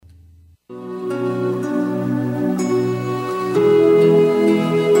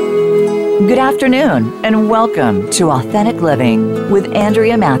Good afternoon, and welcome to Authentic Living with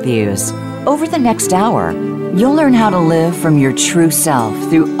Andrea Matthews. Over the next hour, you'll learn how to live from your true self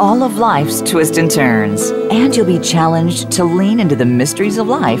through all of life's twists and turns, and you'll be challenged to lean into the mysteries of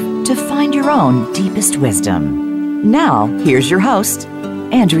life to find your own deepest wisdom. Now, here's your host,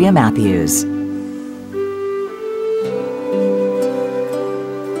 Andrea Matthews.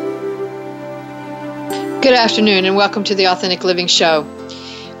 Good afternoon, and welcome to the Authentic Living Show.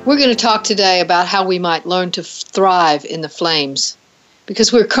 We're going to talk today about how we might learn to thrive in the flames,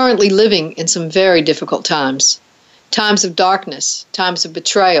 because we're currently living in some very difficult times. Times of darkness, times of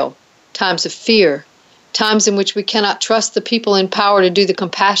betrayal, times of fear, times in which we cannot trust the people in power to do the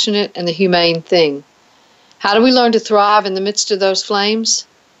compassionate and the humane thing. How do we learn to thrive in the midst of those flames?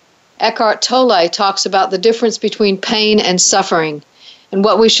 Eckhart Tolle talks about the difference between pain and suffering. And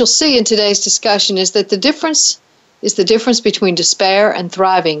what we shall see in today's discussion is that the difference is the difference between despair and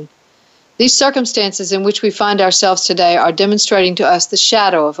thriving. These circumstances in which we find ourselves today are demonstrating to us the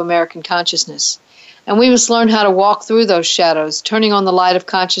shadow of American consciousness. And we must learn how to walk through those shadows, turning on the light of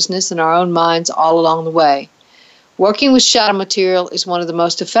consciousness in our own minds all along the way. Working with shadow material is one of the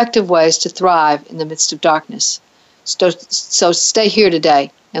most effective ways to thrive in the midst of darkness. So stay here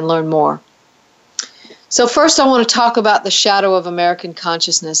today and learn more. So first, I want to talk about the shadow of American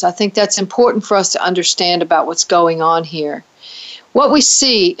consciousness. I think that's important for us to understand about what's going on here. What we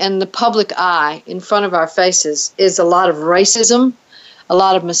see in the public eye in front of our faces is a lot of racism, a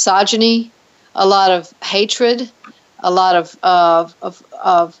lot of misogyny, a lot of hatred, a lot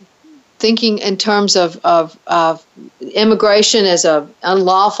of thinking in terms of immigration as an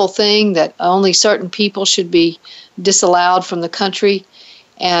unlawful thing, that only certain people should be disallowed from the country.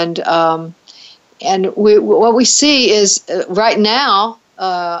 And what we see is right now,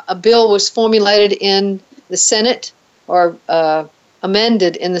 a bill was formulated in the Senate, or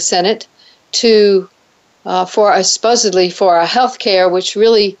amended in the Senate, supposedly for a health care, which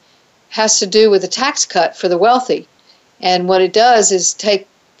really has to do with a tax cut for the wealthy. And what it does is take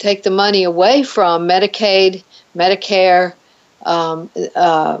the money away from Medicaid, Medicare,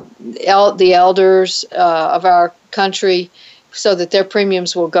 the elders of our country, so that their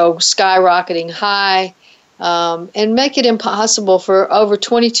premiums will go skyrocketing high, and make it impossible for over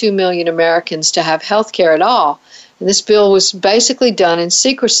 22 million Americans to have health care at all. And this bill was basically done in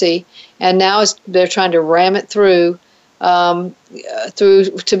secrecy, and now they're trying to ram it through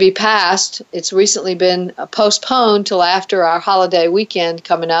to be passed. It's recently been postponed till after our holiday weekend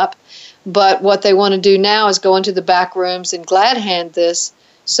coming up. But what they want to do now is go into the back rooms and glad hand this,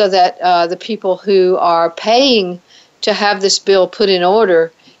 so that the people who are paying to have this bill put in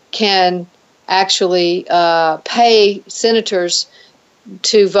order can actually pay senators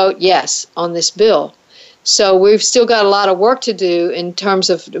to vote yes on this bill. So we've still got a lot of work to do in terms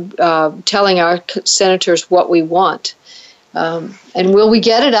of telling our senators what we want. And will we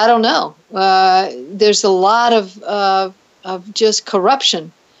get it? I don't know. There's a lot of just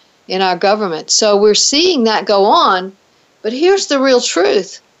corruption in our government. So we're seeing that go on. But here's the real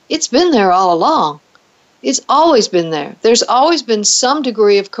truth. It's been there all along. It's always been there. There's always been some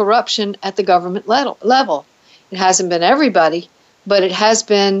degree of corruption at the government level. It hasn't been everybody, but it has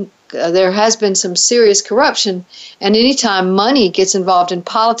been. There has been some serious corruption. And anytime money gets involved in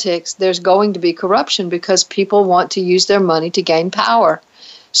politics, there's going to be corruption, because people want to use their money to gain power.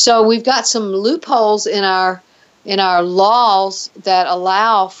 So we've got some loopholes in our laws that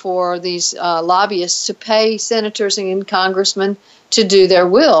allow for these lobbyists to pay senators and congressmen to do their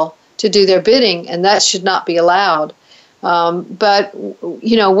will, to do their bidding, and that should not be allowed. But,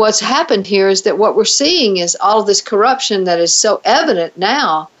 what's happened here is that what we're seeing is all of this corruption that is so evident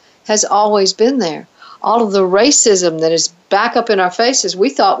now has always been there. All of the racism that is back up in our faces, we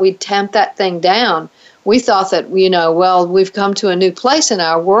thought we'd tamp that thing down. We thought that, we've come to a new place in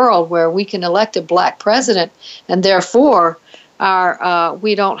our world where we can elect a black president, and therefore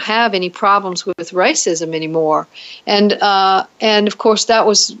we don't have any problems with racism anymore. And of course that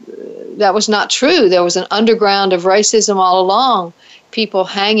was not true. There was an underground of racism all along. People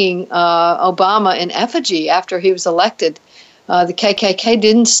hanging Obama in effigy after he was elected. The KKK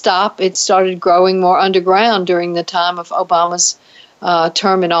didn't stop. It started growing more underground during the time of Obama's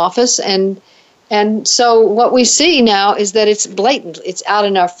term in office. And so what we see now is that it's blatant. It's out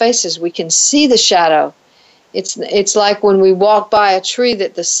in our faces. We can see the shadow. It's like when we walk by a tree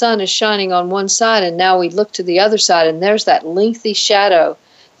that the sun is shining on one side, and now we look to the other side, and there's that lengthy shadow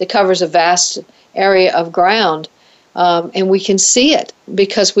that covers a vast area of ground. And we can see it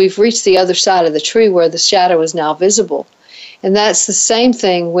because we've reached the other side of the tree where the shadow is now visible. And that's the same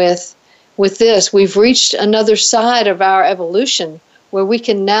thing with this. We've reached another side of our evolution where we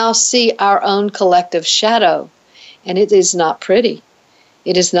can now see our own collective shadow. And it is not pretty.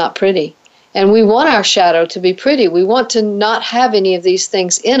 It is not pretty. And we want our shadow to be pretty. We want to not have any of these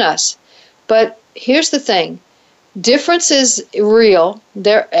things in us. But here's the thing. Difference is real.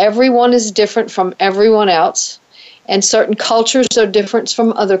 Everyone is different from everyone else. And certain cultures are different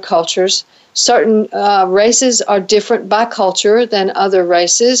from other cultures. Certain races are different by culture than other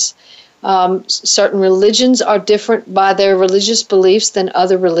races. Certain religions are different by their religious beliefs than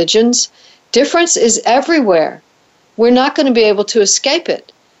other religions. Difference is everywhere. We're not going to be able to escape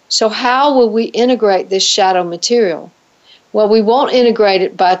it. So how will we integrate this shadow material? Well, we won't integrate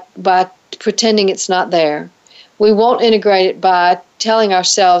it by pretending it's not there. We won't integrate it by telling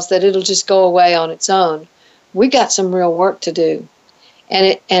ourselves that it'll just go away on its own. We got some real work to do.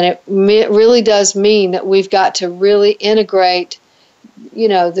 And it really does mean that we've got to really integrate,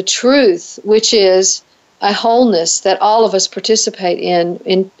 the truth, which is a wholeness that all of us participate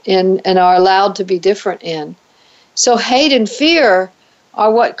in and are allowed to be different in. So hate and fear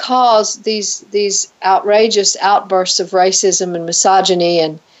are what cause these outrageous outbursts of racism and misogyny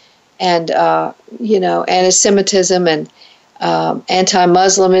and anti-Semitism and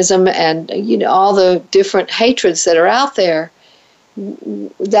anti-Muslimism and all the different hatreds that are out there.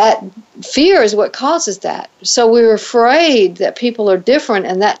 That fear is what causes that. So we're afraid that people are different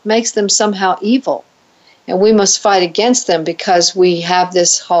and that makes them somehow evil. And we must fight against them because we have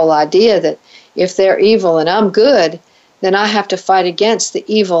this whole idea that if they're evil and I'm good, then I have to fight against the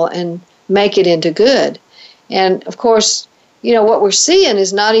evil and make it into good. And of course, what we're seeing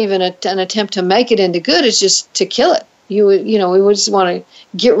is not even an attempt to make it into good, it's just to kill it. We would just want to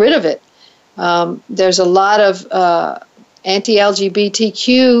get rid of it. There's a lot of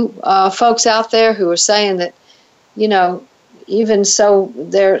anti-LGBTQ folks out there who are saying that, even so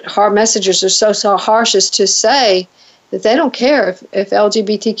their hard messages are so harsh as to say that they don't care if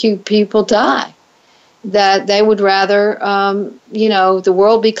LGBTQ people die, that they would rather, the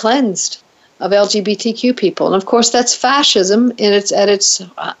world be cleansed of LGBTQ people. And of course, that's fascism at its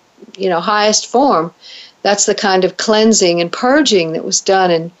highest form. That's the kind of cleansing and purging that was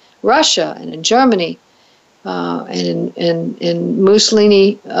done in Russia and in Germany and in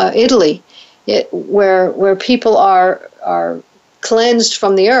Mussolini, Italy, where people are cleansed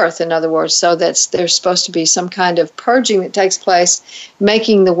from the earth, in other words, so that there's supposed to be some kind of purging that takes place,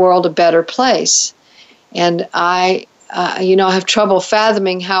 making the world a better place. And I have trouble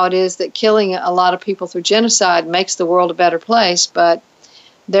fathoming how it is that killing a lot of people through genocide makes the world a better place, but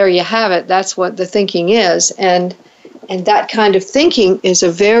there you have it. That's what the thinking is. And that kind of thinking is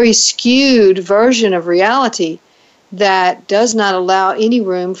a very skewed version of reality that does not allow any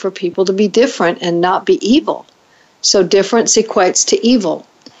room for people to be different and not be evil. So difference equates to evil.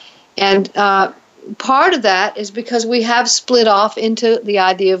 And part of that is because we have split off into the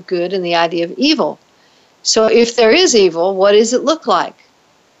idea of good and the idea of evil. So if there is evil, what does it look like?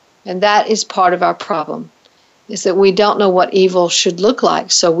 And that is part of our problem, is that we don't know what evil should look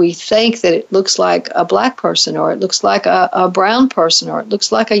like. So we think that it looks like a black person, or it looks like a brown person, or it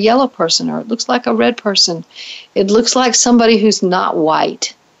looks like a yellow person, or it looks like a red person. It looks like somebody who's not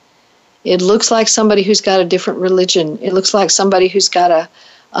white. It looks like somebody who's got a different religion. It looks like somebody who's got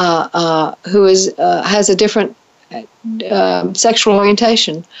has a different sexual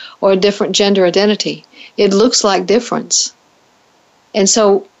orientation or a different gender identity. It looks like difference. And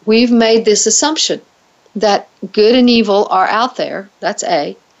so we've made this assumption that good and evil are out there, that's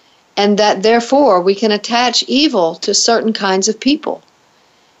A, and that therefore we can attach evil to certain kinds of people.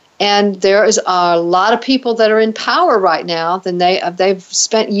 And there is a lot of people that are in power right now, and they've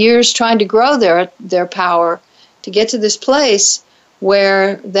spent years trying to grow their power to get to this place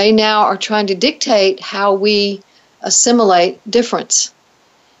where they now are trying to dictate how we assimilate difference.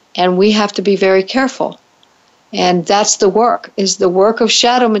 And we have to be very careful. And that's the work of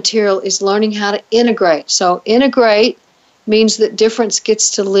shadow material is learning how to integrate. So integrate means that difference gets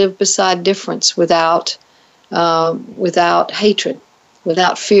to live beside difference without hatred,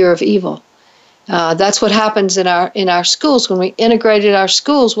 without fear of evil. That's what happens in our schools. When we integrated our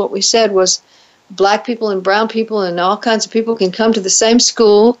schools, what we said was black people and brown people and all kinds of people can come to the same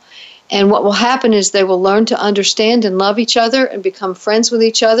school, and what will happen is they will learn to understand and love each other and become friends with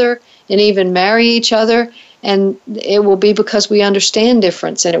each other and even marry each other. And it will be because we understand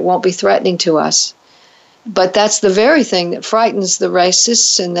difference and it won't be threatening to us. But that's the very thing that frightens the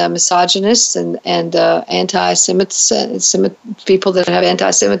racists and the misogynists and anti-Semites, people that have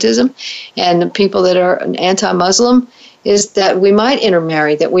anti-Semitism and the people that are anti-Muslim, is that we might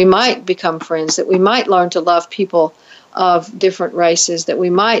intermarry, that we might become friends, that we might learn to love people of different races, that we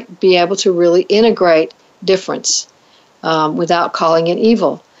might be able to really integrate difference. without calling it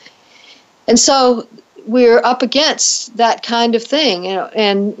evil. And so we're up against that kind of thing,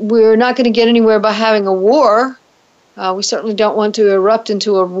 and we're not going to get anywhere by having a war. We certainly don't want to erupt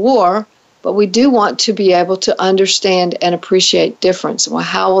into a war, but we do want to be able to understand and appreciate difference. Well,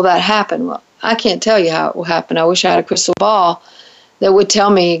 how will that happen? Well, I can't tell you how it will happen. I wish I had a crystal ball that would tell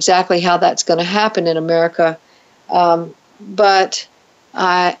me exactly how that's going to happen in America. But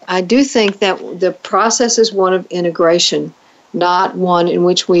I do think that the process is one of integration, not one in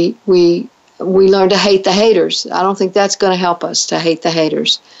which we learn to hate the haters. I don't think that's going to help us to hate the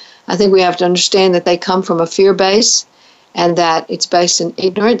haters. I think we have to understand that they come from a fear base and that it's based in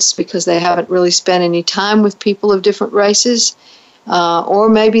ignorance because they haven't really spent any time with people of different races. Or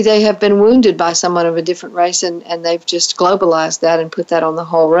maybe they have been wounded by someone of a different race and they've just globalized that and put that on the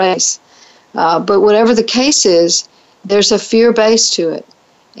whole race. But whatever the case is, there's a fear base to it.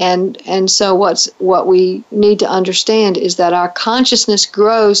 And so what we need to understand is that our consciousness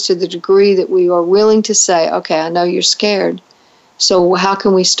grows to the degree that we are willing to say, okay, I know you're scared. So how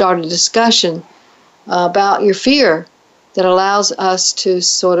can we start a discussion about your fear that allows us to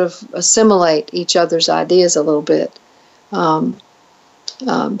sort of assimilate each other's ideas a little bit? So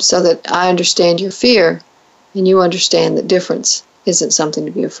that I understand your fear and you understand that difference isn't something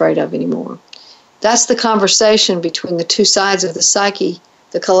to be afraid of anymore. That's the conversation between the two sides of the psyche,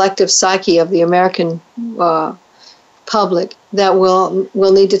 the collective psyche of the American public that will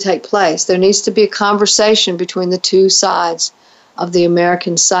need to take place. There needs to be a conversation between the two sides of the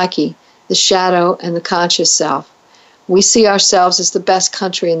American psyche, the shadow and the conscious self. We see ourselves as the best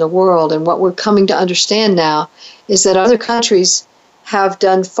country in the world, and what we're coming to understand now is that other countries have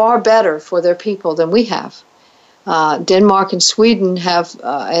done far better for their people than we have. Denmark and Sweden have,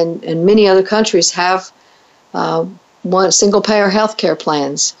 and many other countries have single-payer health care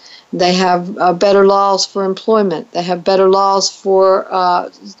plans. They have better laws for employment. They have better laws for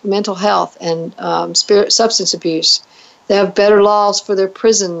mental health and substance abuse. They have better laws for their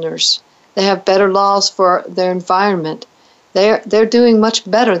prisoners. They have better laws for their environment. They're doing much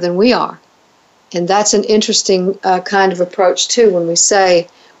better than we are. And that's an interesting kind of approach, too, when we say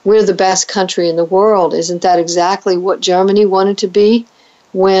we're the best country in the world. Isn't that exactly what Germany wanted to be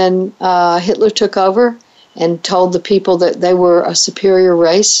when Hitler took over and told the people that they were a superior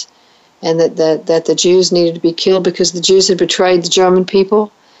race and that the Jews needed to be killed because the Jews had betrayed the German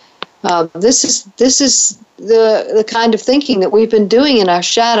people? This is the kind of thinking that we've been doing in our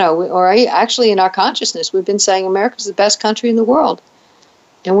shadow, or actually in our consciousness. We've been saying America's the best country in the world.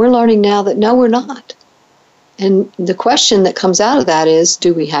 And we're learning now that no, we're not. And the question that comes out of that is,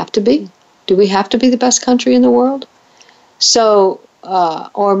 do we have to be? Do we have to be the best country in the world? So,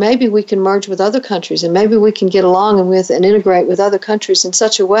 or maybe we can merge with other countries, and maybe we can get along and integrate with other countries in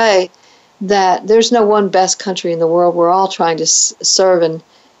such a way that there's no one best country in the world. We're all trying to serve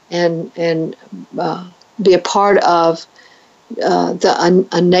and be a part of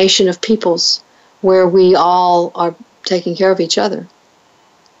a nation of peoples where we all are taking care of each other.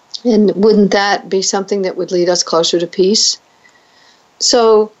 And wouldn't that be something that would lead us closer to peace?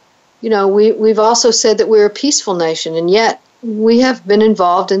 So, we've also said that we're a peaceful nation, and yet we have been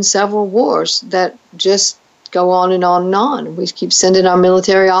involved in several wars that just go on and on and on. We keep sending our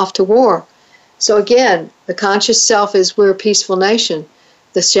military off to war. So again, the conscious self is we're a peaceful nation.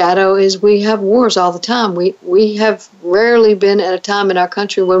 The shadow is we have wars all the time. We have rarely been at a time in our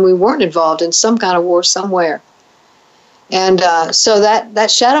country when we weren't involved in some kind of war somewhere. And so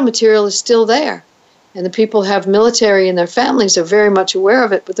that shadow material is still there. And the people who have military and their families are very much aware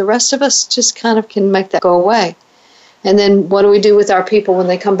of it, but the rest of us just kind of can make that go away. And then what do we do with our people when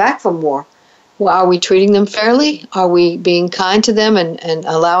they come back from war? Well, are we treating them fairly? Are we being kind to them and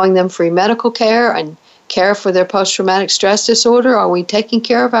allowing them free medical care and care for their post-traumatic stress disorder? Are we taking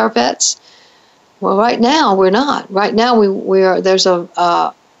care of our vets? Well, right now we're not. Right now we are. There's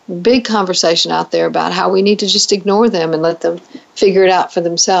a big conversation out there about how we need to just ignore them and let them figure it out for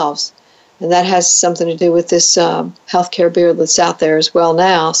themselves. And that has something to do with this healthcare bill that's out there as well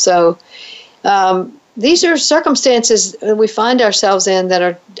now. So these are circumstances that we find ourselves in that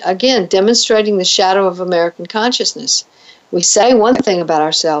are, again, demonstrating the shadow of American consciousness. We say one thing about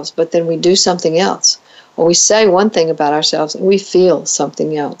ourselves, but then we do something else. Or we say one thing about ourselves and we feel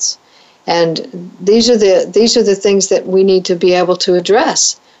something else. And these are the things that we need to be able to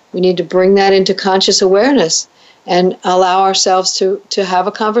address. We need to bring that into conscious awareness and allow ourselves to have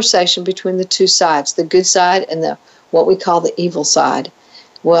a conversation between the two sides, the good side and what we call the evil side.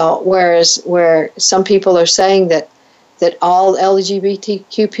 Well, where some people are saying that all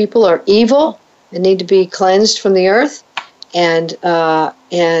LGBTQ people are evil and need to be cleansed from the earth, and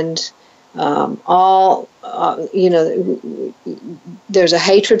There's a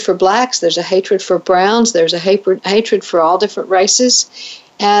hatred for blacks, there's a hatred for browns, there's a hatred for all different races,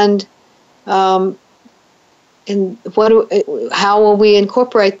 and how will we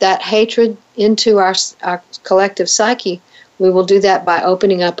incorporate that hatred into our collective psyche? We will do that by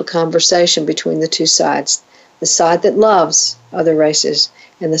opening up a conversation between the two sides, the side that loves other races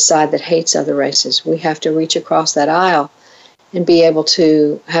and the side that hates other races. We have to reach across that aisle and be able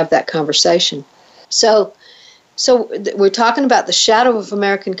to have that conversation. So we're talking about the shadow of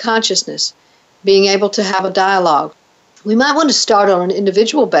American consciousness, being able to have a dialogue. We might want to start on an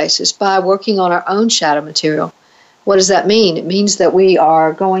individual basis by working on our own shadow material. What does that mean? It means that we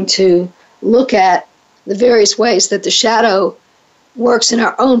are going to look at the various ways that the shadow works in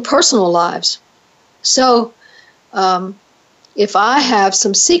our own personal lives. So if I have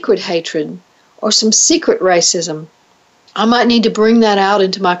some secret hatred or some secret racism, I might need to bring that out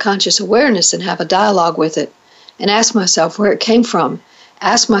into my conscious awareness and have a dialogue with it and ask myself where it came from.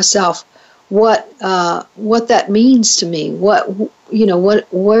 Ask myself what that means to me.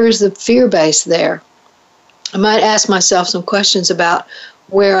 Where's the fear base there? I might ask myself some questions about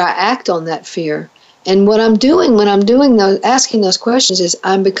where I act on that fear. And what I'm doing when I'm asking those questions is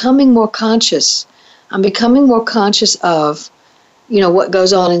I'm becoming more conscious. I'm becoming more conscious of, what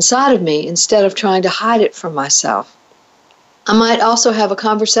goes on inside of me instead of trying to hide it from myself. I might also have a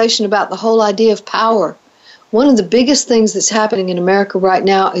conversation about the whole idea of power. One of the biggest things that's happening in America right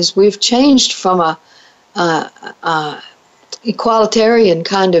now is we've changed from a equalitarian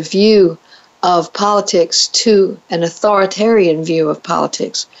kind of view of politics to an authoritarian view of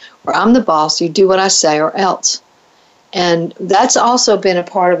politics, where I'm the boss, you do what I say or else. And that's also been a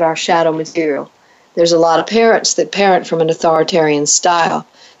part of our shadow material. There's a lot of parents that parent from an authoritarian style.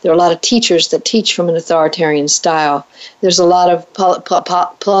 There are a lot of teachers that teach from an authoritarian style. There's a lot of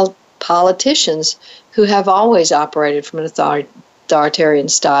politicians who have always operated from an authoritarian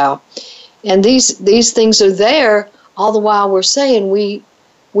style. And these things are there all the while we're saying we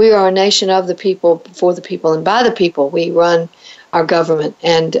are a nation of the people, for the people, and by the people. We run our government,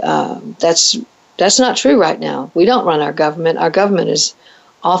 and that's not true right now. We don't run our government. Our government is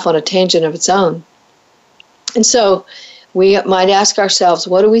off on a tangent of its own. And so we might ask ourselves,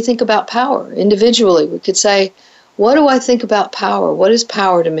 what do we think about power? Individually, we could say, what do I think about power? What is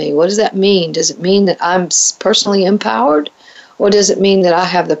power to me? What does that mean? Does it mean that I'm personally empowered? Or does it mean that I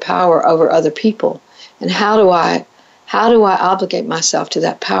have the power over other people? And how do I obligate myself to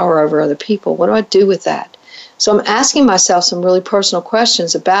that power over other people? What do I do with that? So I'm asking myself some really personal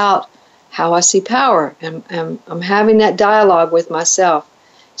questions about how I see power. And I'm having that dialogue with myself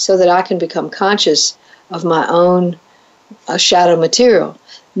so that I can become conscious of my own shadow material.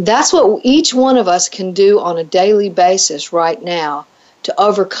 That's what each one of us can do on a daily basis right now to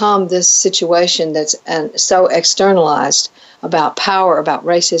overcome this situation that's so externalized about power, about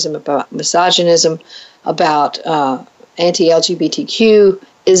racism, about misogynism, about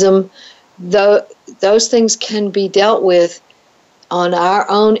anti-LGBTQ-ism. Those things can be dealt with on our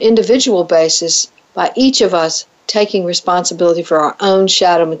own individual basis by each of us taking responsibility for our own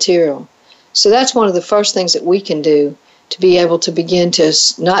shadow material. So that's one of the first things that we can do to be able to begin to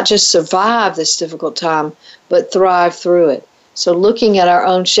not just survive this difficult time, but thrive through it. So looking at our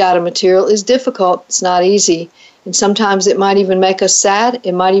own shadow material is difficult. It's not easy. And sometimes it might even make us sad.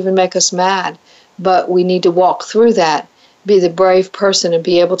 It might even make us mad. But we need to walk through that, be the brave person, and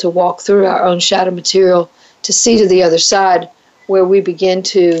be able to walk through our own shadow material to see to the other side where we begin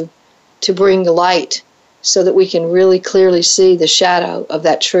to bring the light so that we can really clearly see the shadow of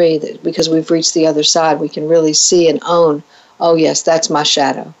that tree. That because we've reached the other side, we can really see and own, oh yes, that's my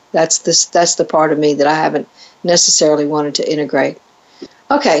shadow. That's the part of me that I haven't necessarily wanted to integrate.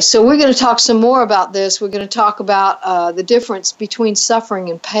 Okay, so we're going to talk some more about this. We're going to talk about the difference between suffering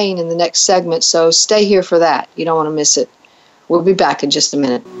and pain in the next segment, so stay here for that. You don't want to miss it. We'll be back in just a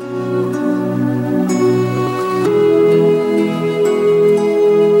minute.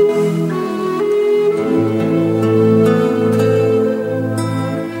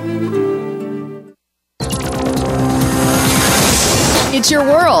 It's your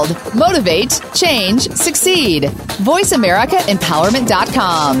world. Motivate, change, succeed.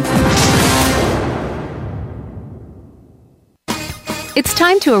 VoiceAmericaEmpowerment.com. It's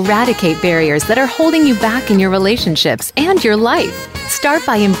time to eradicate barriers that are holding you back in your relationships and your life. Let's start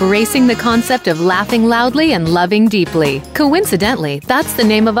by embracing the concept of laughing loudly and loving deeply. Coincidentally, that's the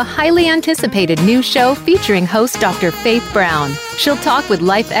name of a highly anticipated new show featuring host Dr. Faith Brown. She'll talk with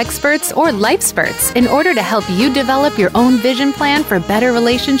life experts or lifesperts in order to help you develop your own vision plan for better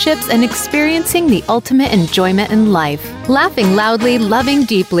relationships and experiencing the ultimate enjoyment in life. Laughing Loudly, Loving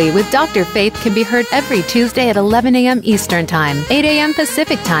Deeply with Dr. Faith can be heard every Tuesday at 11 a.m. Eastern Time, 8 a.m.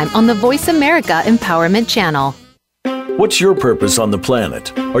 Pacific Time on the Voice America Empowerment Channel. What's your purpose on the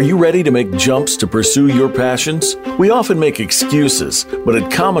planet? Are you ready to make jumps to pursue your passions? We often make excuses, but it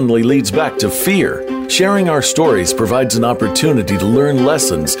commonly leads back to fear. Sharing our stories provides an opportunity to learn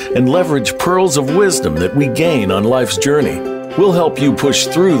lessons and leverage pearls of wisdom that we gain on life's journey. We'll help you push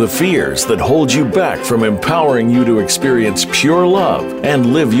through the fears that hold you back from empowering you to experience pure love and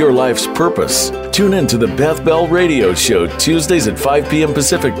live your life's purpose. Tune in to the Beth Bell Radio Show Tuesdays at 5 p.m.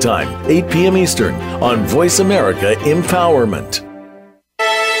 Pacific Time, 8 p.m. Eastern on Voice America Empowerment.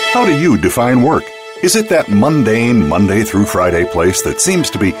 How do you define work? Is it that mundane Monday through Friday place that seems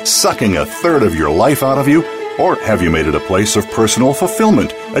to be sucking a third of your life out of you? Or have you made it a place of personal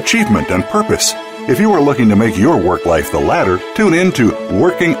fulfillment, achievement, and purpose? If you are looking to make your work life the latter, tune in to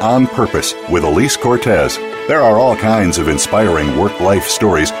Working on Purpose with Elise Cortez. There are all kinds of inspiring work-life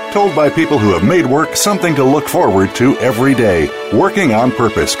stories told by people who have made work something to look forward to every day. Working on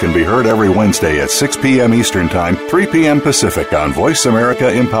Purpose can be heard every Wednesday at 6 p.m. Eastern Time, 3 p.m. Pacific on Voice America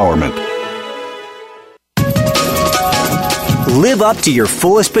Empowerment. Live up to your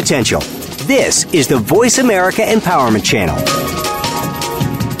fullest potential. This is the Voice America Empowerment Channel.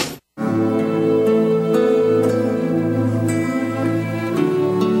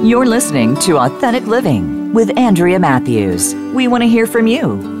 You're listening to Authentic Living with Andrea Matthews. We want to hear from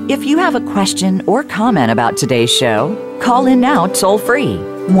you. If you have a question or comment about today's show, call in now toll-free,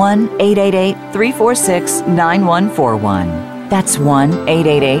 1-888-346-9141. That's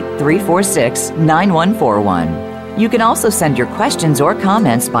 1-888-346-9141. You can also send your questions or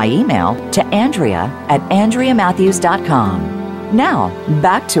comments by email to Andrea@AndreaMatthews.com. Now,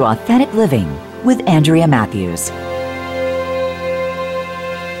 back to Authentic Living with Andrea Matthews.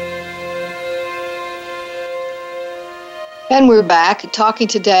 And we're back talking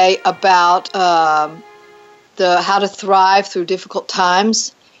today about how to thrive through difficult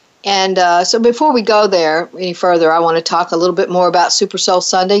times. And so before we go there any further, I want to talk a little bit more about Super Soul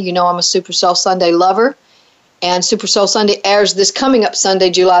Sunday. You know I'm a Super Soul Sunday lover. And Super Soul Sunday airs this coming up Sunday,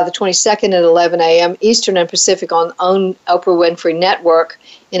 July the 22nd at 11 a.m. Eastern and Pacific on OWN Oprah Winfrey Network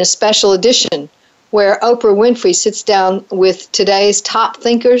in a special edition where Oprah Winfrey sits down with today's top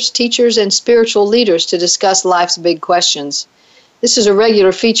thinkers, teachers, and spiritual leaders to discuss life's big questions. This is a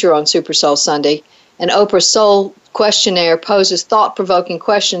regular feature on Super Soul Sunday, and Oprah's Soul Questionnaire poses thought-provoking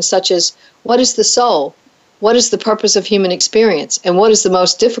questions such as, what is the soul? What is the purpose of human experience? And what is the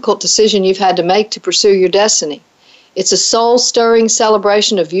most difficult decision you've had to make to pursue your destiny? It's a soul-stirring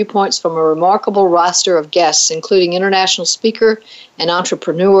celebration of viewpoints from a remarkable roster of guests, including international speaker and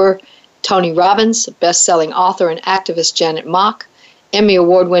entrepreneur Tony Robbins, best-selling author and activist Janet Mock, Emmy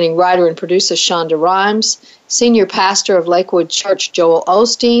Award-winning writer and producer Shonda Rhimes, senior pastor of Lakewood Church Joel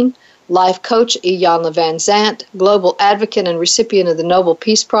Osteen, life coach Iyanla Vanzant, global advocate and recipient of the Nobel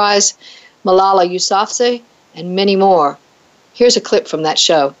Peace Prize Malala Yousafzai, and many more. Here's a clip from that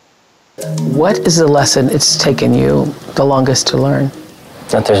show. What is the lesson it's taken you the longest to learn?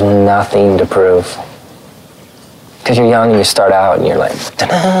 That there's nothing to prove. Because you're young and you start out and you're like,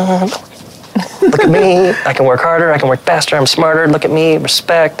 ta-da! Look at me, I can work harder, I can work faster, I'm smarter, look at me,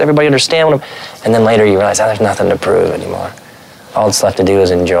 respect, everybody understand what I'm... And then later you realize, there's nothing to prove anymore. All that's left to do is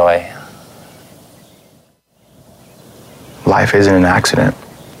enjoy. Life isn't an accident.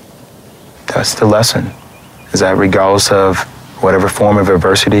 That's the lesson, is that regardless of whatever form of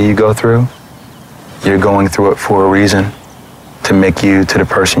adversity you go through, you're going through it for a reason to make you to the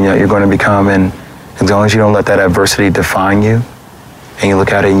person that you're going to become. And as long as you don't let that adversity define you, and you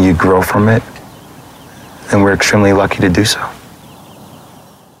look at it and you grow from it, then we're extremely lucky to do so.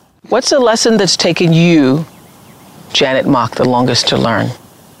 What's the lesson that's taken you, Janet Mock, the longest to learn?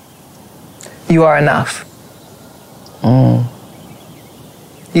 You are enough.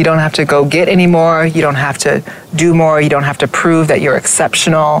 You don't have to go get any more. You don't have to do more. You don't have to prove that you're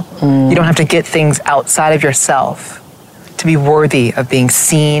exceptional. You don't have to get things outside of yourself to be worthy of being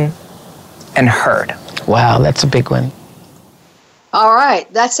seen and heard. Wow, that's a big one. All right,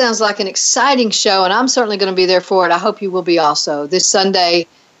 that sounds like an exciting show, and I'm certainly going to be there for it. I hope you will be also. This Sunday,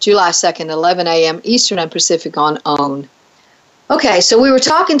 July 2nd, 11 a.m. Eastern and Pacific on OWN. Okay, so we were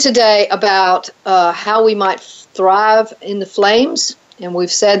talking today about how we might thrive in the flames And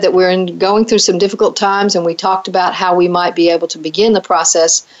we've said that we're going through some difficult times, and we talked about how we might be able to begin the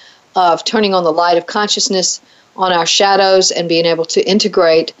process of turning on the light of consciousness on our shadows and being able to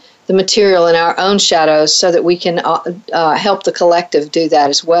integrate the material in our own shadows so that we can help the collective do that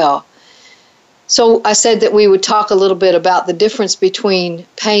as well. So I said that we would talk a little bit about the difference between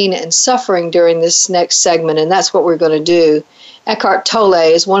pain and suffering during this next segment, and that's what we're going to do. Eckhart Tolle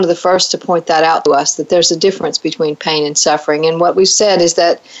is one of the first to point that out to us, that there's a difference between pain and suffering. And what we've said is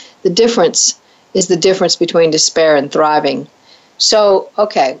that the difference is the difference between despair and thriving. So,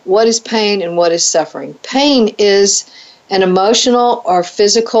 okay, what is pain and what is suffering? Pain is an emotional or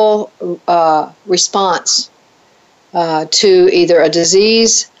physical response to either a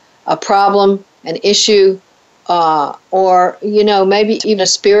disease, a problem, an issue, or, maybe even a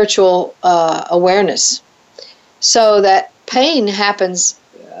spiritual awareness. So that pain happens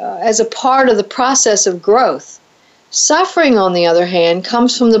as a part of the process of growth. Suffering, on the other hand,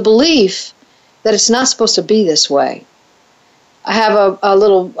 comes from the belief that it's not supposed to be this way. I have a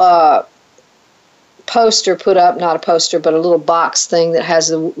little poster put up, not a poster, but a little box thing that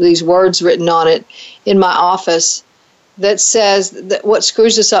has these words written on it in my office that says that what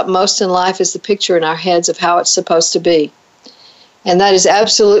screws us up most in life is the picture in our heads of how it's supposed to be. And that is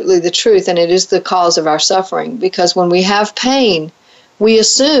absolutely the truth, and it is the cause of our suffering, because when we have pain, we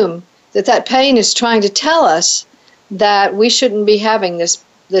assume that that pain is trying to tell us that we shouldn't be having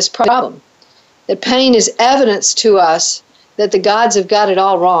this problem. That pain is evidence to us that the gods have got it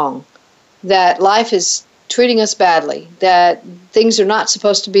all wrong, that life is treating us badly, that things are not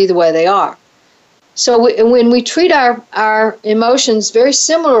supposed to be the way they are. So when we treat our emotions very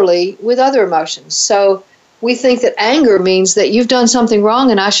similarly with other emotions, so we think that anger means that you've done something wrong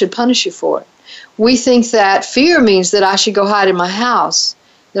and I should punish you for it. We think that fear means that I should go hide in my house,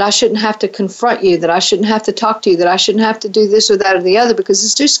 that I shouldn't have to confront you, that I shouldn't have to talk to you, that I shouldn't have to do this or that or the other because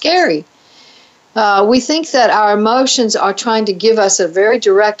it's too scary. We think that our emotions are trying to give us a very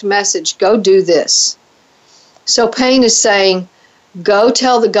direct message, go do this. So pain is saying, go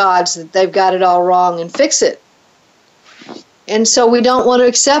tell the gods that they've got it all wrong and fix it. And so we don't want to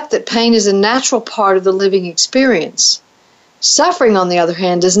accept that pain is a natural part of the living experience. Suffering, on the other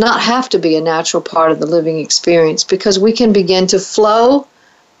hand, does not have to be a natural part of the living experience because we can begin to flow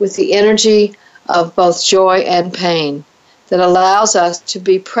with the energy of both joy and pain that allows us to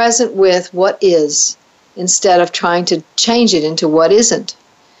be present with what is instead of trying to change it into what isn't.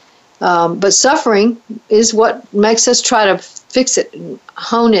 But suffering is what makes us try to fix it and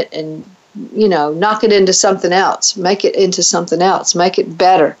hone it and, knock it into something else, make it into something else, make it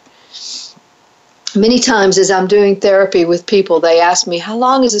better. Many times as I'm doing therapy with people, they ask me, how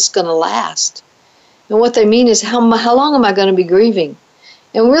long is this going to last? And what they mean is, how long am I going to be grieving?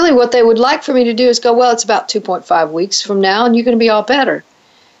 And really what they would like for me to do is go, well, it's about 2.5 weeks from now and you're going to be all better.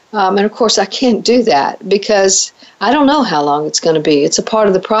 And of course I can't do that because I don't know how long it's going to be. It's a part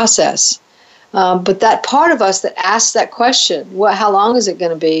of the process. But that part of us that asks that question, how long is it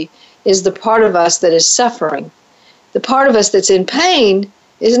going to be, is the part of us that is suffering. The part of us that's in pain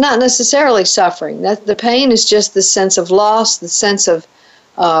is not necessarily suffering. The pain is just the sense of loss, the sense of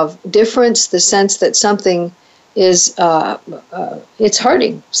difference, the sense that something is it's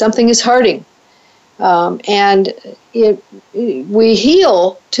hurting. Something is hurting. And we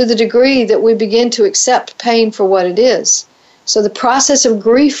heal to the degree that we begin to accept pain for what it is. So the process of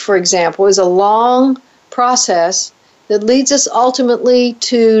grief, for example, is a long process that leads us ultimately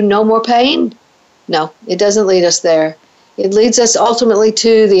to no more pain. No, it doesn't lead us there. It leads us ultimately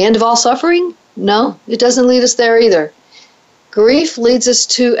to the end of all suffering. No, it doesn't lead us there either. Grief leads us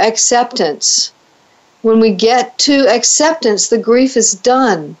to acceptance. When we get to acceptance, the grief is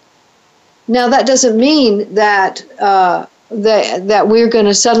done. Now, that doesn't mean that that we're going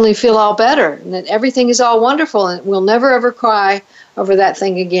to suddenly feel all better and that everything is all wonderful and we'll never ever cry over that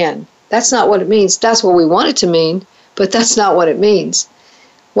thing again. That's not what it means. That's what we want it to mean, but that's not what it means.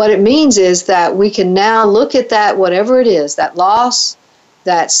 What it means is that we can now look at that, whatever it is, that loss,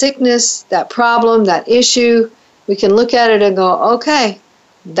 that sickness, that problem, that issue. We can look at it and go, okay,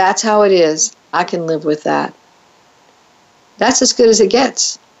 that's how it is. I can live with that. That's as good as it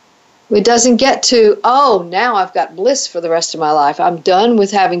gets. It doesn't get to, oh, now I've got bliss for the rest of my life. I'm done with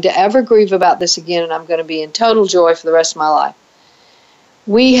having to ever grieve about this again, and I'm going to be in total joy for the rest of my life.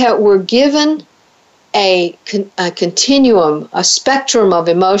 We're given a continuum, a spectrum of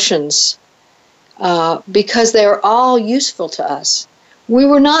emotions because they're all useful to us. We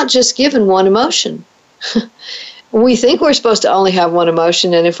were not just given one emotion. We think we're supposed to only have one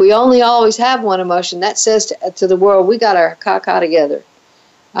emotion, and if we only always have one emotion, that says to the world, we got our caca together.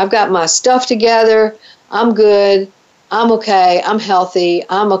 I've got my stuff together. I'm good. I'm okay, I'm healthy,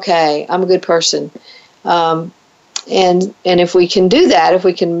 I'm okay, I'm a good person. And if we can do that, if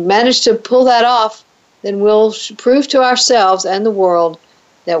we can manage to pull that off, then we'll prove to ourselves and the world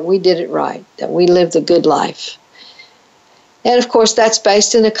that we did it right, that we lived a good life. And of course, that's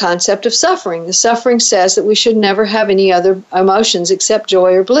based in the concept of suffering. The suffering says that we should never have any other emotions except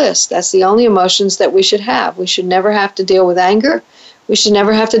joy or bliss. That's the only emotions that we should have. We should never have to deal with anger. We should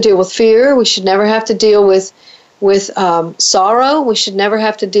never have to deal with fear. We should never have to deal with sorrow. We should never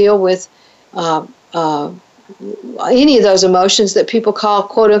have to deal with any of those emotions that people call,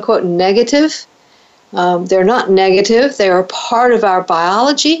 quote unquote, negative. They're not negative. They are a part of our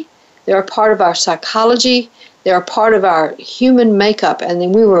biology. They're a part of our psychology. They're a part of our human makeup, and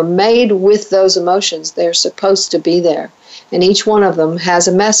then we were made with those emotions. They're supposed to be there, and each one of them has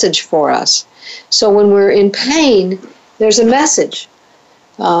a message for us. So when we're in pain, there's a message,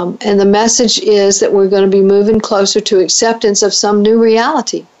 and the message is that we're going to be moving closer to acceptance of some new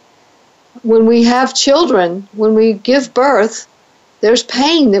reality. When we have children, when we give birth, there's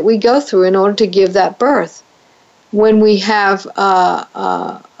pain that we go through in order to give that birth. When we have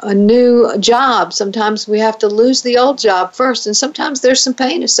a new job, sometimes we have to lose the old job first, and sometimes there's some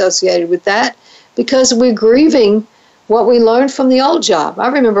pain associated with that because we're grieving what we learned from the old job. I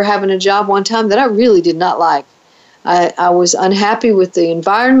remember having a job one time that I really did not like. I was unhappy with the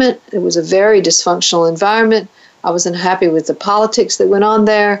environment. It was a very dysfunctional environment. I was unhappy with the politics that went on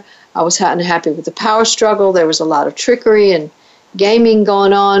there. I was unhappy with the power struggle. There was a lot of trickery and gaming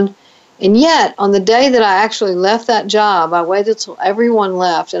going on. And yet, on the day that I actually left that job, I waited till everyone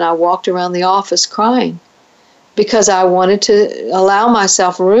left, and I walked around the office crying because I wanted to allow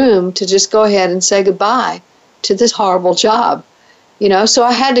myself room to just go ahead and say goodbye to this horrible job. So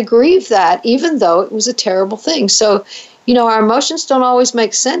I had to grieve that, even though it was a terrible thing. So, our emotions don't always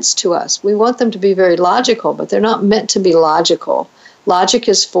make sense to us. We want them to be very logical, but they're not meant to be logical. Logic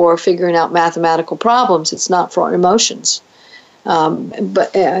is for figuring out mathematical problems. It's not for emotions.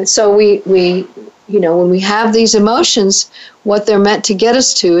 So we when we have these emotions, what they're meant to get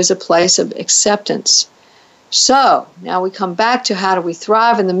us to is a place of acceptance. So now we come back to how do we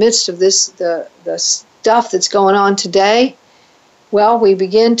thrive in the midst of this, the stuff that's going on today? Well, we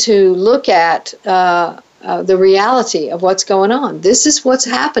begin to look at the reality of what's going on. This is what's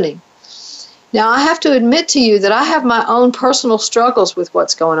happening. Now, I have to admit to you that I have my own personal struggles with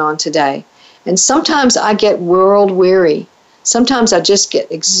what's going on today. And sometimes I get world weary. Sometimes I just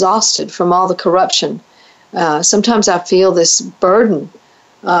get exhausted from all the corruption. Sometimes I feel this burden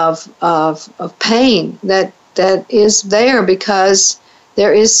of pain that is there because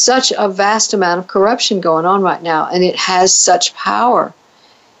there is such a vast amount of corruption going on right now, and it has such power.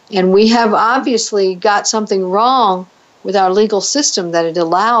 And we have obviously got something wrong with our legal system that it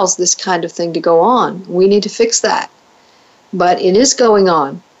allows this kind of thing to go on. We need to fix that. But it is going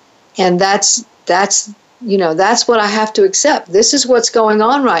on, and that's what I have to accept. This is what's going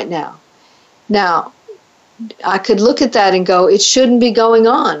on right now. Now, I could look at that and go, it shouldn't be going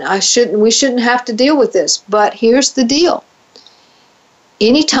on. We shouldn't have to deal with this. But here's the deal.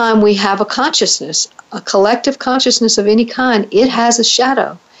 Anytime we have a consciousness, a collective consciousness of any kind, it has a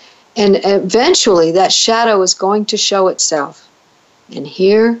shadow. And eventually that shadow is going to show itself. And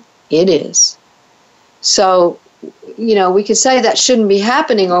here it is. So, we can say that shouldn't be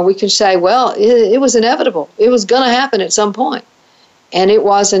happening, or we can say, well, it was inevitable. It was going to happen at some point. And it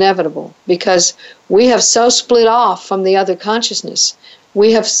was inevitable because we have so split off from the other consciousness.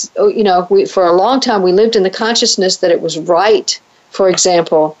 We have, for a long time, we lived in the consciousness that it was right, for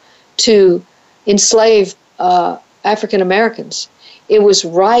example, to enslave African Americans. It was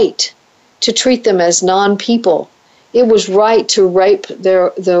right to treat them as non-people. It was right to rape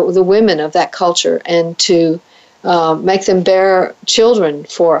the women of that culture and to make them bear children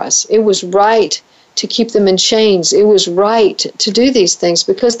for us. It was right to keep them in chains. It was right to do these things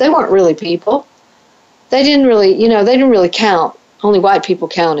because they weren't really people. They didn't really count. Only white people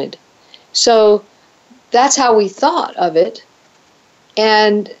counted. So that's how we thought of it.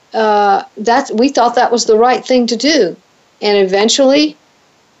 And we thought that was the right thing to do. And eventually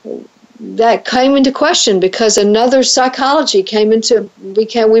that came into question because another psychology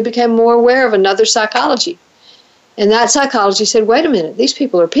we became more aware of another psychology. And that psychology said, wait a minute, these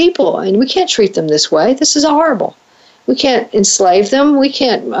people are people, and we can't treat them this way. This is horrible. We can't enslave them. We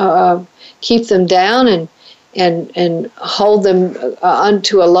can't keep them down and hold them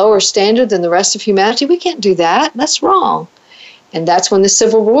onto a lower standard than the rest of humanity. We can't do that. That's wrong. And that's when the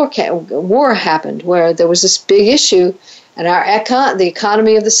Civil War happened, where there was this big issue, and the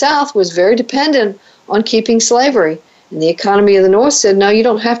economy of the South was very dependent on keeping slavery. And the economy of the North said, no, you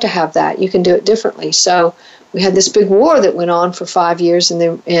don't have to have that. You can do it differently. So We had this big war that went on for 5 years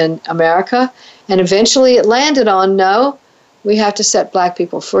in America, and eventually it landed on, no, we have to set black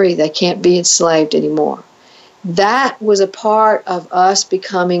people free. They can't be enslaved anymore. That was a part of us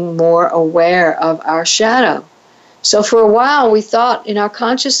becoming more aware of our shadow. So for a while, we thought in our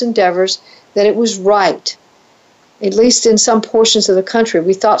conscious endeavors that it was right. At least in some portions of the country,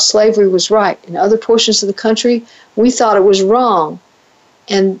 we thought slavery was right. In other portions of the country, we thought it was wrong.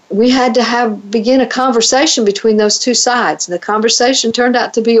 And we had to begin a conversation between those two sides. And the conversation turned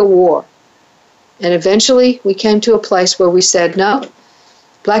out to be a war. And eventually we came to a place where we said, no,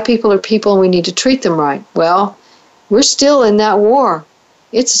 black people are people and we need to treat them right. Well, we're still in that war.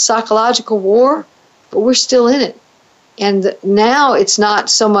 It's a psychological war, but we're still in it. And now it's not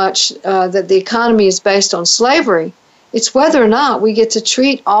so much that the economy is based on slavery. It's whether or not we get to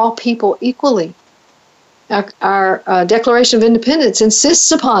treat all people equally. Our Declaration of Independence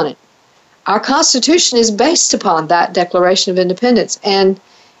insists upon it. Our Constitution is based upon that Declaration of Independence, and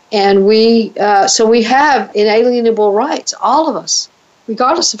we have inalienable rights, all of us,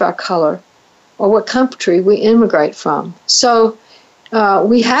 regardless of our color or what country we immigrate from. So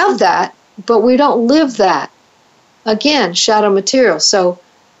we have that, but we don't live that. Again, shadow material. So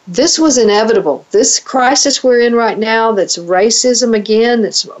this was inevitable. This crisis we're in right now, that's racism again,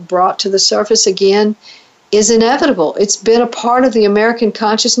 that's brought to the surface again, is inevitable. It's been a part of the American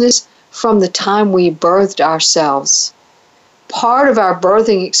consciousness from the time we birthed ourselves. Part of our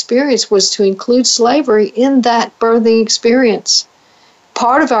birthing experience was to include slavery in that birthing experience.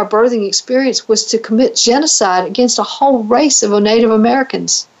 Part of our birthing experience was to commit genocide against a whole race of Native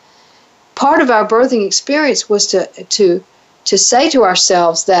Americans. Part of our birthing experience was to say to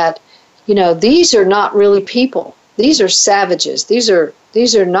ourselves that, you know, these are not really people. These are savages. These are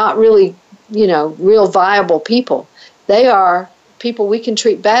not really, you know, real viable people. They are people we can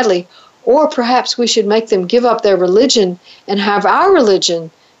treat badly, or perhaps we should make them give up their religion and have our religion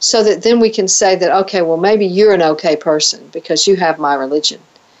so that then we can say that, okay, well, maybe you're an okay person because you have my religion.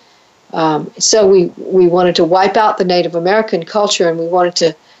 So we wanted to wipe out the Native American culture, and we wanted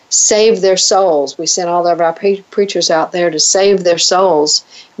to save their souls. We sent all of our preachers out there to save their souls.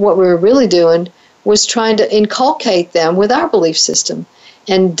 What we were really doing was trying to inculcate them with our belief system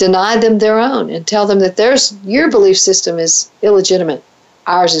and deny them their own and tell them that your belief system is illegitimate.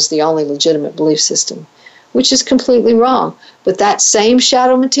 Ours is the only legitimate belief system, which is completely wrong. But that same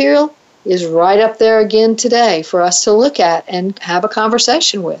shadow material is right up there again today for us to look at and have a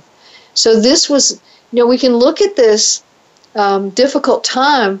conversation with. So this was, you know, we can look at this difficult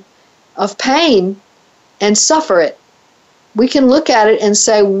time of pain and suffer it. We can look at it and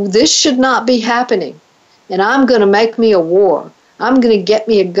say, this should not be happening, and I'm going to make me a war. I'm going to get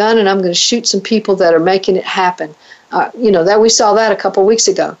me a gun and I'm going to shoot some people that are making it happen. That we saw that a couple weeks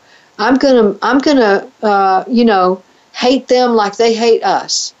ago. I'm going to hate them like they hate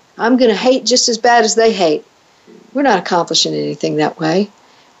us. I'm going to hate just as bad as they hate. We're not accomplishing anything that way.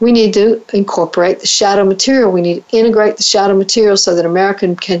 We need to incorporate the shadow material. We need to integrate the shadow material so that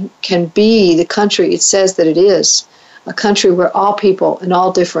America can be the country it says that it is, a country where all people and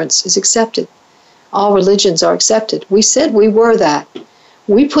all difference is accepted. All religions are accepted. We said we were that.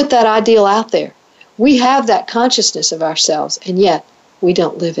 We put that ideal out there. We have that consciousness of ourselves, and yet we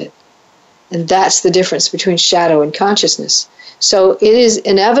don't live it. And that's the difference between shadow and consciousness. So it is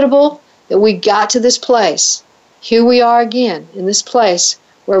inevitable that we got to this place. Here we are again in this place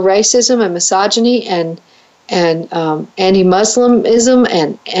where racism and misogyny and anti-Muslimism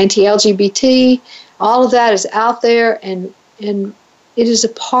and anti-LGBT, all of that is out there, and it is a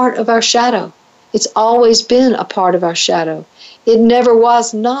part of our shadow. It's always been a part of our shadow. It never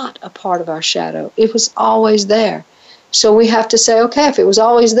was not a part of our shadow. It was always there. So we have to say, okay, if it was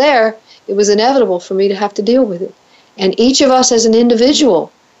always there, it was inevitable for me to have to deal with it. And each of us as an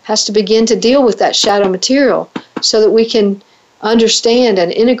individual has to begin to deal with that shadow material so that we can understand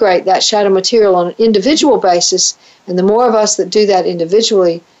and integrate that shadow material on an individual basis. And the more of us that do that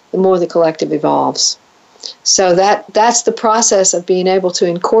individually, the more the collective evolves. So that's the process of being able to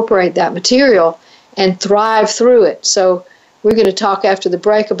incorporate that material and thrive through it. So we're going to talk after the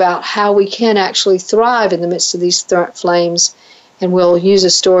break about how we can actually thrive in the midst of these flames, and we'll use a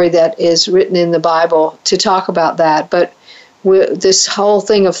story that is written in the Bible to talk about that. But this whole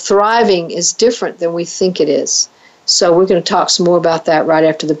thing of thriving is different than we think it is. So we're going to talk some more about that right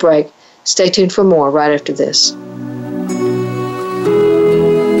after the break. Stay tuned for more right after this.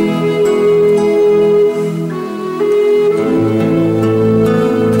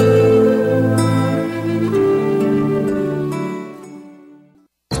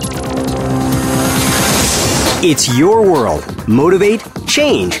 It's your world. Motivate,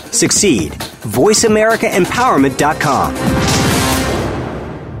 change, succeed. VoiceAmericaEmpowerment.com.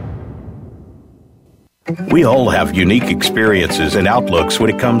 We all have unique experiences and outlooks when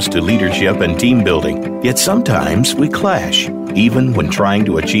it comes to leadership and team building, yet sometimes we clash, even when trying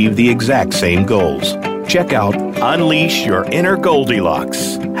to achieve the exact same goals. Check out Unleash Your Inner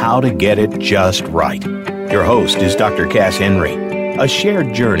Goldilocks, How to Get It Just Right. Your host is Dr. Cass Henry. A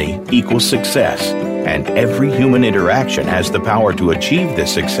shared journey equals success, and every human interaction has the power to achieve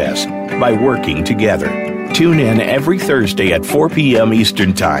this success by working together. Tune in every Thursday at 4 p.m.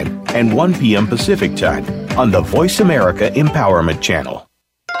 Eastern Time and 1 p.m. Pacific Time on the Voice America Empowerment Channel.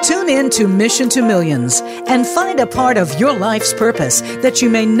 Tune in to Mission to Millions and find a part of your life's purpose that you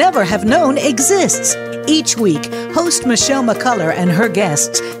may never have known exists. Each week, host Michelle McCullough and her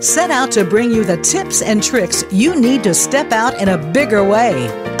guests set out to bring you the tips and tricks you need to step out in a bigger way,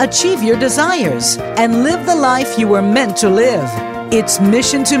 achieve your desires, and live the life you were meant to live. It's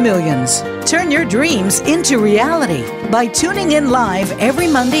Mission to Millions. Turn your dreams into reality by tuning in live every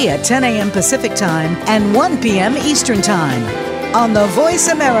Monday at 10 a.m. Pacific Time and 1 p.m. Eastern Time on the Voice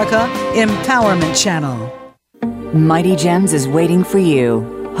America Empowerment Channel. Mighty Gems is waiting for you.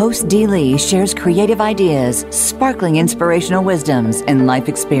 Host Dee Lee shares creative ideas, sparkling inspirational wisdoms, and life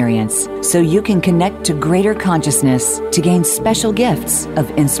experience so you can connect to greater consciousness to gain special gifts of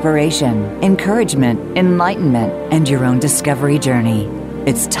inspiration, encouragement, enlightenment, and your own discovery journey.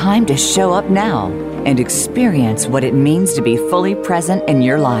 It's time to show up now and experience what it means to be fully present in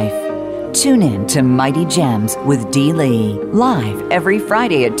your life. Tune in to Mighty Gems with Dee Lee, live every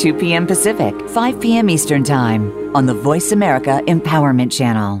Friday at 2 p.m. Pacific, 5 p.m. Eastern Time on the Voice America Empowerment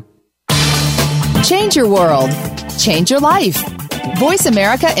Channel. Change your world. Change your life.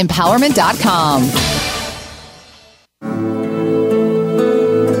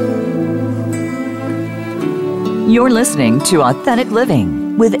 VoiceAmericaEmpowerment.com. You're listening to Authentic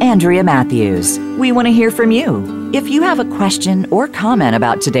Living with Andrea Matthews. We want to hear from you. If you have a question or comment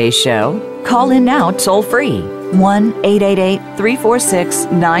about today's show, call in now toll-free,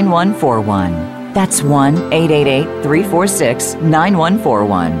 1-888-346-9141. That's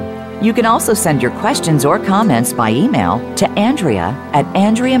 1-888-346-9141. You can also send your questions or comments by email to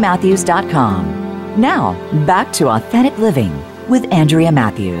Andrea@AndreaMatthews.com. Now, back to Authentic Living with Andrea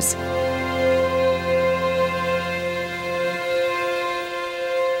Matthews.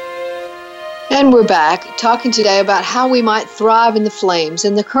 And we're back talking today about how we might thrive in the flames.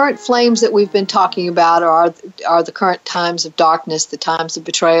 And the current flames that we've been talking about are the current times of darkness, the times of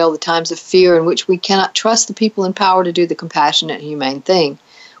betrayal, the times of fear in which we cannot trust the people in power to do the compassionate and humane thing.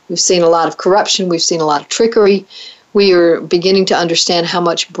 We've seen a lot of corruption. We've seen a lot of trickery. We are beginning to understand how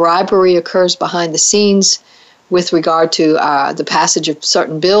much bribery occurs behind the scenes with regard to the passage of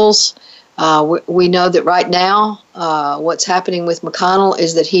certain bills. We know that right now what's happening with McConnell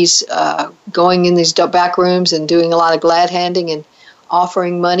is that he's going in these back rooms and doing a lot of glad handing and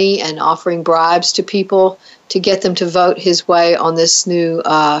offering money and offering bribes to people to get them to vote his way on this new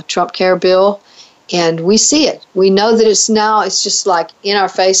Trump Care bill. And we see it. We know that it's just like in our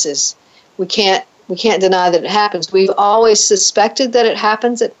faces. We can't deny that it happens. We've always suspected that it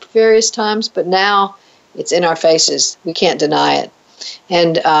happens at various times, but now it's in our faces. We can't deny it.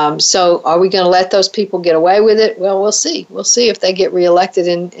 And so are we going to let those people get away with it? Well, we'll see. We'll see if they get reelected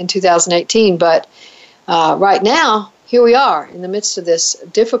in 2018. But right now, here we are in the midst of this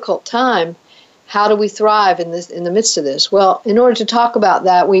difficult time. How do we thrive in the midst of this? Well, in order to talk about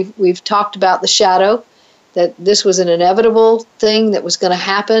that, we've talked about the shadow, that this was an inevitable thing that was going to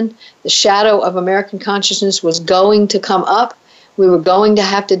happen. The shadow of American consciousness was going to come up. We were going to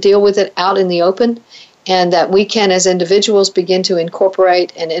have to deal with it out in the open. And that we can, as individuals, begin to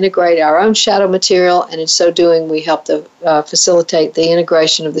incorporate and integrate our own shadow material, and in so doing, we help to facilitate the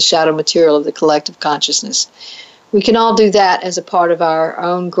integration of the shadow material of the collective consciousness. We can all do that as a part of our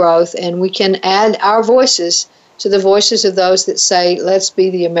own growth, and we can add our voices to the voices of those that say, let's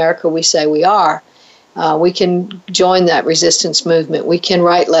be the America we say we are. We can join that resistance movement. We can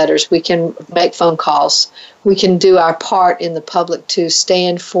write letters. We can make phone calls. We can do our part in the public to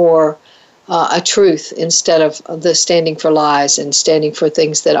stand for a truth instead of the standing for lies and standing for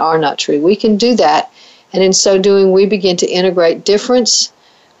things that are not true. We can do that, and in so doing, we begin to integrate difference,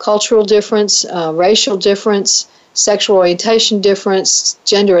 cultural difference, racial difference, sexual orientation difference,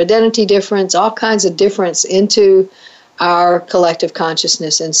 gender identity difference, all kinds of difference into our collective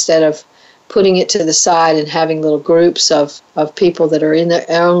consciousness instead of putting it to the side and having little groups of people that are in their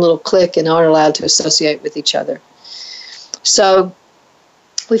own little clique and aren't allowed to associate with each other. So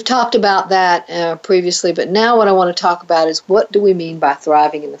we've talked about that previously, but now what I want to talk about is what do we mean by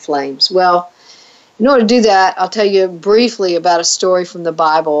thriving in the flames? Well, In order to do that, I'll tell you briefly about a story from the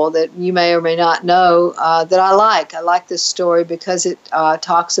Bible that you may or may not know that I like. I like this story because it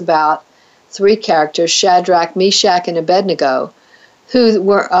talks about three characters, Shadrach, Meshach, and Abednego, who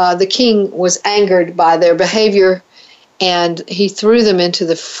were the king was angered by their behavior, and he threw them into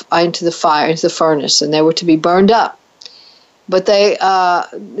the fire, into the furnace, and they were to be burned up. But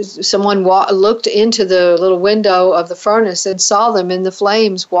someone looked into the little window of the furnace and saw them in the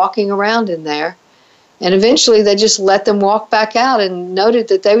flames walking around in there. And eventually they just let them walk back out and noted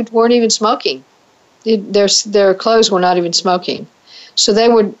that they weren't even smoking. Their clothes were not even smoking. So they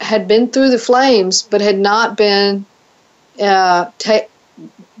had been through the flames but had not been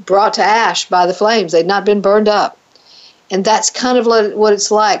brought to ash by the flames. They'd not been burned up. And that's kind of what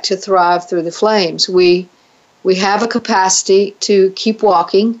it's like to thrive through the flames. We have a capacity to keep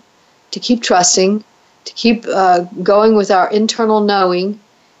walking, to keep trusting, to keep going with our internal knowing,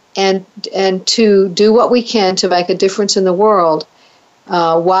 and to do what we can to make a difference in the world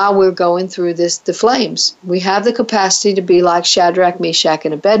while we're going through the flames. We have the capacity to be like Shadrach, Meshach,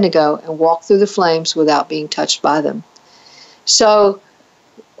 and Abednego and walk through the flames without being touched by them. So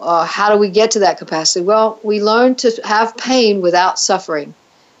how do we get to that capacity? Well, we learn to have pain without suffering.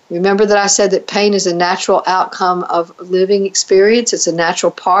 Remember that I said that pain is a natural outcome of living experience. It's a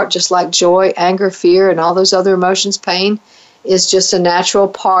natural part, just like joy, anger, fear, and all those other emotions. Pain is just a natural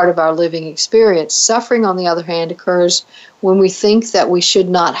part of our living experience. Suffering, on the other hand, occurs when we think that we should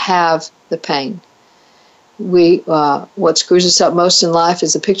not have the pain. What screws us up most in life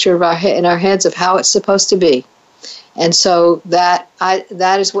is a picture of in our heads of how it's supposed to be. And so that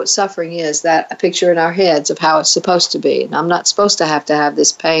is what suffering is, that a picture in our heads of how it's supposed to be. And I'm not supposed to have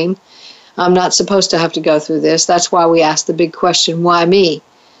this pain. I'm not supposed to have to go through this. That's why we ask the big question, why me?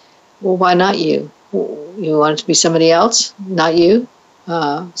 Well, why not you? You want it to be somebody else, not you?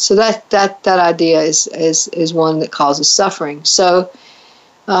 So that idea is one that causes suffering. So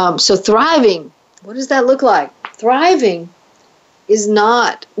thriving, what does that look like? Thriving is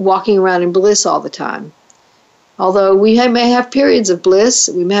not walking around in bliss all the time. Although we may have periods of bliss,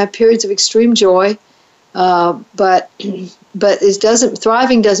 we may have periods of extreme joy, but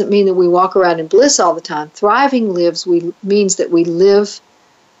thriving doesn't mean that we walk around in bliss all the time. Thriving means that we live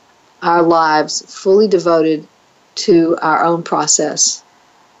our lives fully devoted to our own process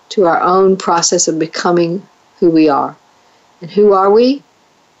of becoming who we are. And who are we?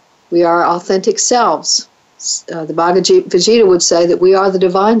 We are our authentic selves. The Bhagavad Gita would say that we are the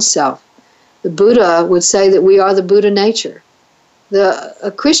divine self. The Buddha would say that we are the Buddha nature.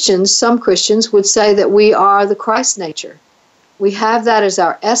 Some Christians would say that we are the Christ nature. We have that as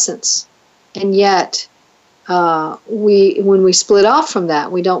our essence, and yet when we split off from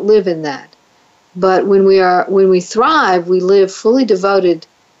that, we don't live in that. But when we thrive, we live fully devoted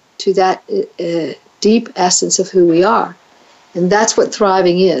to that deep essence of who we are, and that's what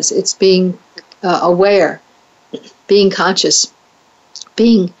thriving is. It's being aware, being conscious,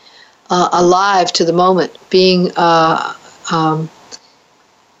 being alive to the moment, being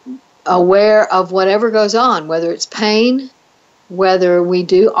aware of whatever goes on, whether it's pain, whether we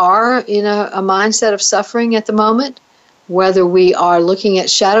are in a mindset of suffering at the moment, whether we are looking at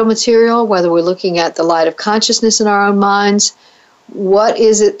shadow material, whether we're looking at the light of consciousness in our own minds. What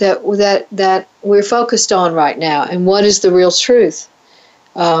is it that we're focused on right now, and what is the real truth?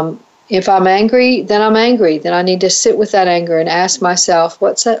 If I'm angry, then I'm angry. Then I need to sit with that anger and ask myself,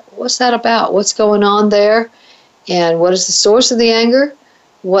 what's that about? What's going on there? And what is the source of the anger?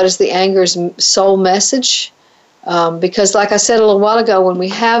 What is the anger's soul message? Because like I said a little while ago, when we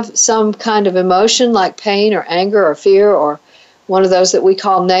have some kind of emotion like pain or anger or fear or one of those that we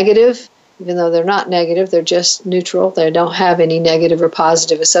call negative, even though they're not negative, they're just neutral. They don't have any negative or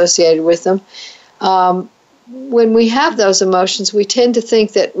positive associated with them. When we have those emotions, we tend to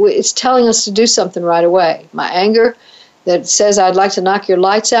think that it's telling us to do something right away. My anger that says I'd like to knock your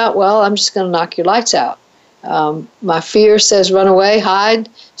lights out, well, I'm just going to knock your lights out. My fear says run away, hide,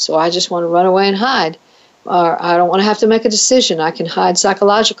 so I just want to run away and hide. Or I don't want to have to make a decision. I can hide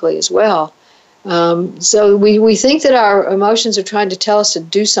psychologically as well. So we think that our emotions are trying to tell us to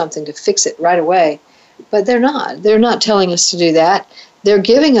do something, to fix it right away. But they're not. They're not telling us to do that. They're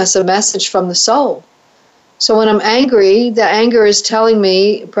giving us a message from the soul. So when I'm angry, the anger is telling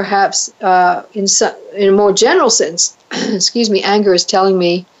me, perhaps in a more general sense, anger is telling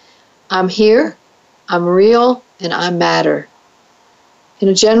me I'm here, I'm real, and I matter. In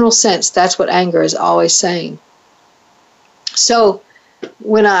a general sense, that's what anger is always saying. So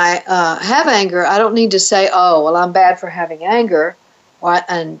when I have anger, I don't need to say, oh, well, I'm bad for having anger,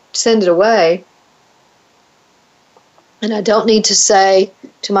 and send it away. And I don't need to say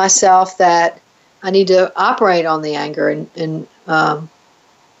to myself that I need to operate on the anger and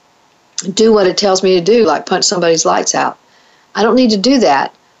do what it tells me to do, like punch somebody's lights out. I don't need to do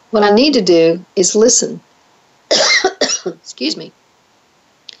that. What I need to do is listen. Excuse me.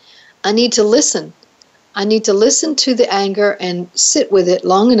 I need to listen. I need to listen to the anger and sit with it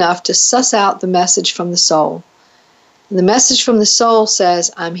long enough to suss out the message from the soul. And the message from the soul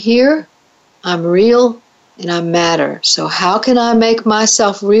says, I'm here, I'm real, and I matter. So how can I make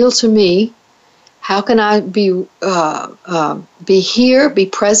myself real to me? How can I be here, be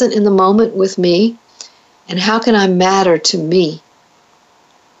present in the moment with me? And how can I matter to me?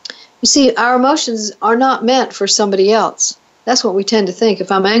 You see, our emotions are not meant for somebody else. That's what we tend to think.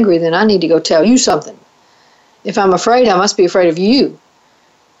 If I'm angry, then I need to go tell you something. If I'm afraid, I must be afraid of you.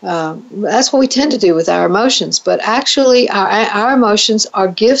 That's what we tend to do with our emotions. But actually, our emotions are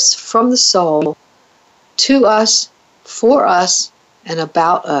gifts from the soul to us, for us, and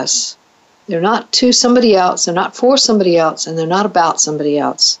about us. They're not to somebody else, they're not for somebody else, and they're not about somebody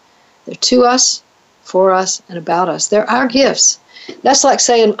else. They're to us, for us, and about us. They're our gifts. That's like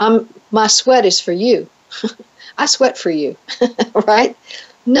saying, my sweat is for you. I sweat for you, right?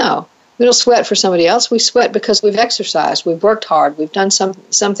 No, we don't sweat for somebody else. We sweat because we've exercised, we've worked hard, we've done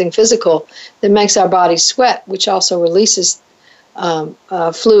something physical that makes our bodies sweat, which also releases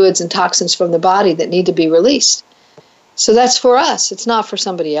fluids and toxins from the body that need to be released. So that's for us. It's not for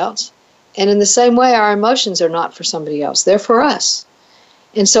somebody else. And in the same way, our emotions are not for somebody else. They're for us.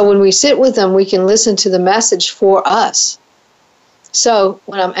 And so when we sit with them, we can listen to the message for us. So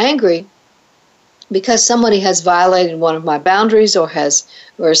when I'm angry, because somebody has violated one of my boundaries or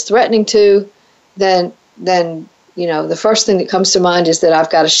is threatening to, then the first thing that comes to mind is that I've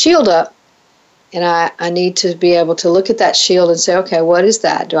got a shield up, and I need to be able to look at that shield and say, okay, what is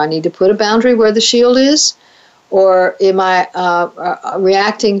that? Do I need to put a boundary where the shield is? Or am I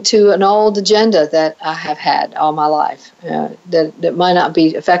reacting to an old agenda that I have had all my life that might not be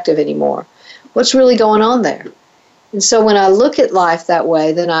effective anymore? What's really going on there? And so when I look at life that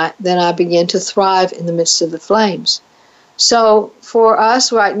way, then I begin to thrive in the midst of the flames. So for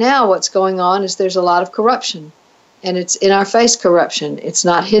us right now, what's going on is there's a lot of corruption. And it's in our face corruption. It's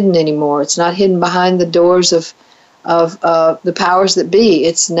not hidden anymore. It's not hidden behind the doors of the powers that be.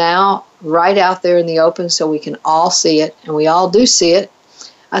 It's now right out there in the open so we can all see it, and we all do see it.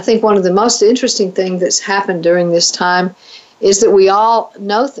 I think one of the most interesting things that's happened during this time is that we all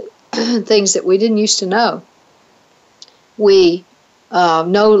know things that we didn't used to know. We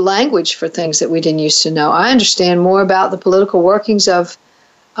know language for things that we didn't used to know. I understand more about the political workings of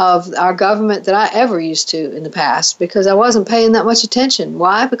our government than I ever used to in the past because I wasn't paying that much attention.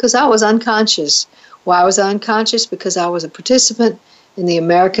 Why? Because I was unconscious. Why was I unconscious? Because I was a participant in the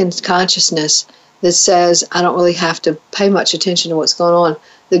American consciousness that says I don't really have to pay much attention to what's going on.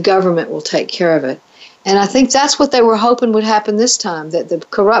 The government will take care of it. And I think that's what they were hoping would happen this time, that the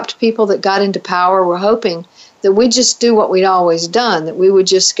corrupt people that got into power were hoping that we'd just do what we'd always done, that we would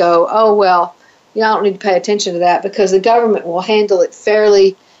just go, oh, well, I don't need to pay attention to that because the government will handle it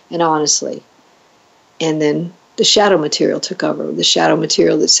fairly and honestly. And then the shadow material took over, the shadow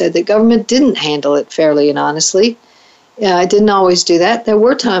material that said that government didn't handle it fairly and honestly. It didn't always do that. There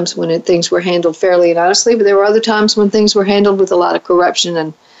were times when things were handled fairly and honestly, but there were other times when things were handled with a lot of corruption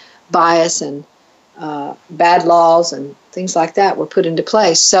and bias and bad laws and things like that were put into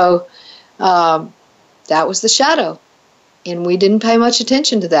place. So that was the shadow, and we didn't pay much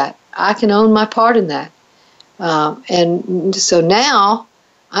attention to that. I can own my part in that. And so now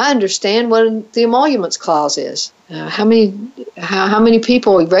I understand what the emoluments clause is. How many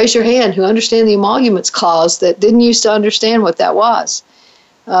people, raise your hand, who understand the emoluments clause that didn't used to understand what that was?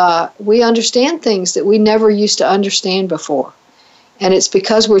 We understand things that we never used to understand before. And it's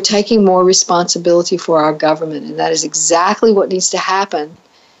because we're taking more responsibility for our government. And that is exactly what needs to happen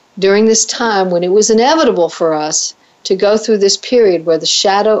during this time when it was inevitable for us to go through this period where the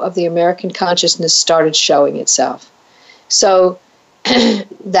shadow of the American consciousness started showing itself. So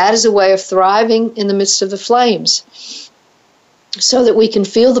that is a way of thriving in the midst of the flames so that we can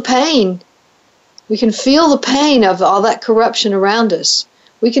feel the pain. We can feel the pain of all that corruption around us.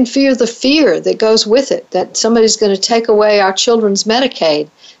 We can feel the fear that goes with it, that somebody's going to take away our children's Medicaid,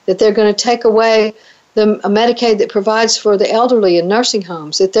 that they're going to take away a Medicaid that provides for the elderly in nursing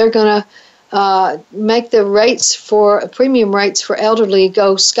homes, that they're going to make the rates for premium rates for elderly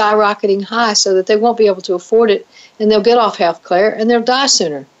go skyrocketing high so that they won't be able to afford it, and they'll get off health care and they'll die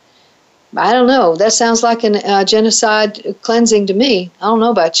sooner. I don't know. That sounds like a genocide cleansing to me. I don't know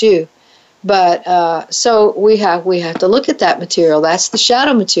about you. But so we have to look at that material. That's the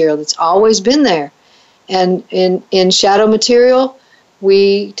shadow material that's always been there. And in shadow material,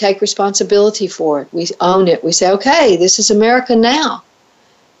 we take responsibility for it. We own it. We say, okay, this is America now.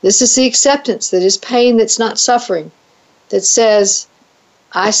 This is the acceptance that is pain that's not suffering, that says,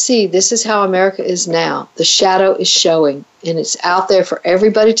 I see this is how America is now. The shadow is showing, and it's out there for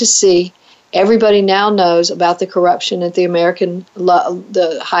everybody to see. Everybody now knows about the corruption at the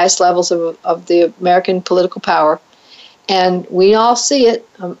the highest levels of the American political power. And we all see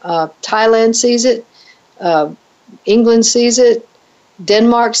it. Thailand sees it. England sees it.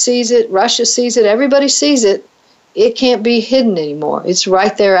 Denmark sees it. Russia sees it. Everybody sees it. It can't be hidden anymore. It's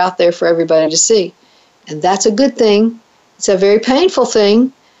right there, out there for everybody to see. And that's a good thing. It's a very painful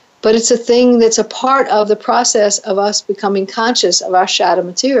thing, but it's a thing that's a part of the process of us becoming conscious of our shadow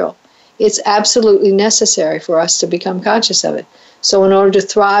material. It's absolutely necessary for us to become conscious of it. So in order to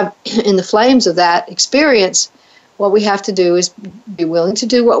thrive in the flames of that experience, what we have to do is be willing to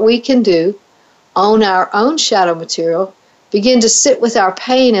do what we can do, own our own shadow material, begin to sit with our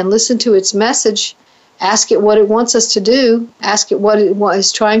pain and listen to its message, ask it what it wants us to do, ask it what it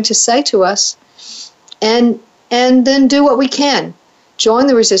is trying to say to us, and then do what we can. Join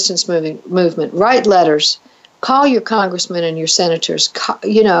the resistance movement, write letters, call your congressmen and your senators,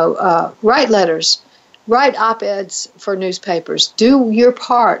 write letters, write op-eds for newspapers. Do your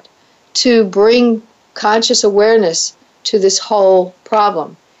part to bring conscious awareness to this whole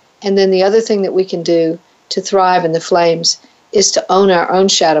problem. And then the other thing that we can do to thrive in the flames is to own our own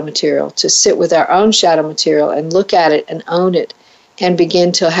shadow material, to sit with our own shadow material and look at it and own it and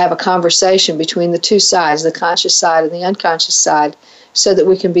begin to have a conversation between the two sides, the conscious side and the unconscious side, so that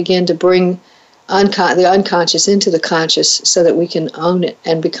we can begin to bring the unconscious into the conscious so that we can own it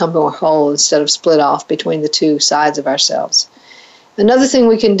and become more whole instead of split off between the two sides of ourselves. Another thing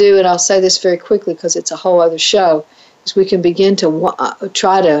we can do, and I'll say this very quickly because it's a whole other show, is we can begin to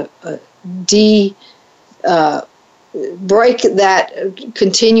try to break that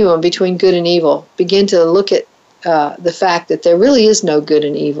continuum between good and evil, begin to look at the fact that there really is no good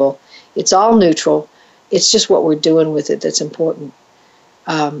and evil. It's all neutral. It's just what we're doing with it that's important.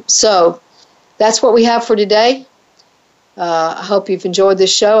 So that's what we have for today. I hope you've enjoyed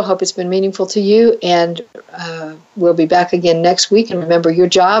this show. I hope it's been meaningful to you. And we'll be back again next week. And remember, your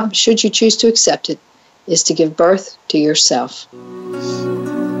job, should you choose to accept it, is to give birth to yourself.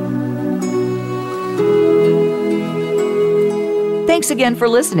 Thanks again for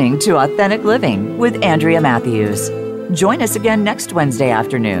listening to Authentic Living with Andrea Matthews. Join us again next Wednesday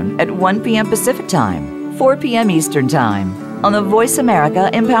afternoon at 1 p.m. Pacific Time, 4 p.m. Eastern Time on the Voice America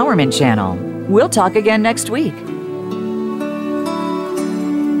Empowerment Channel. We'll talk again next week.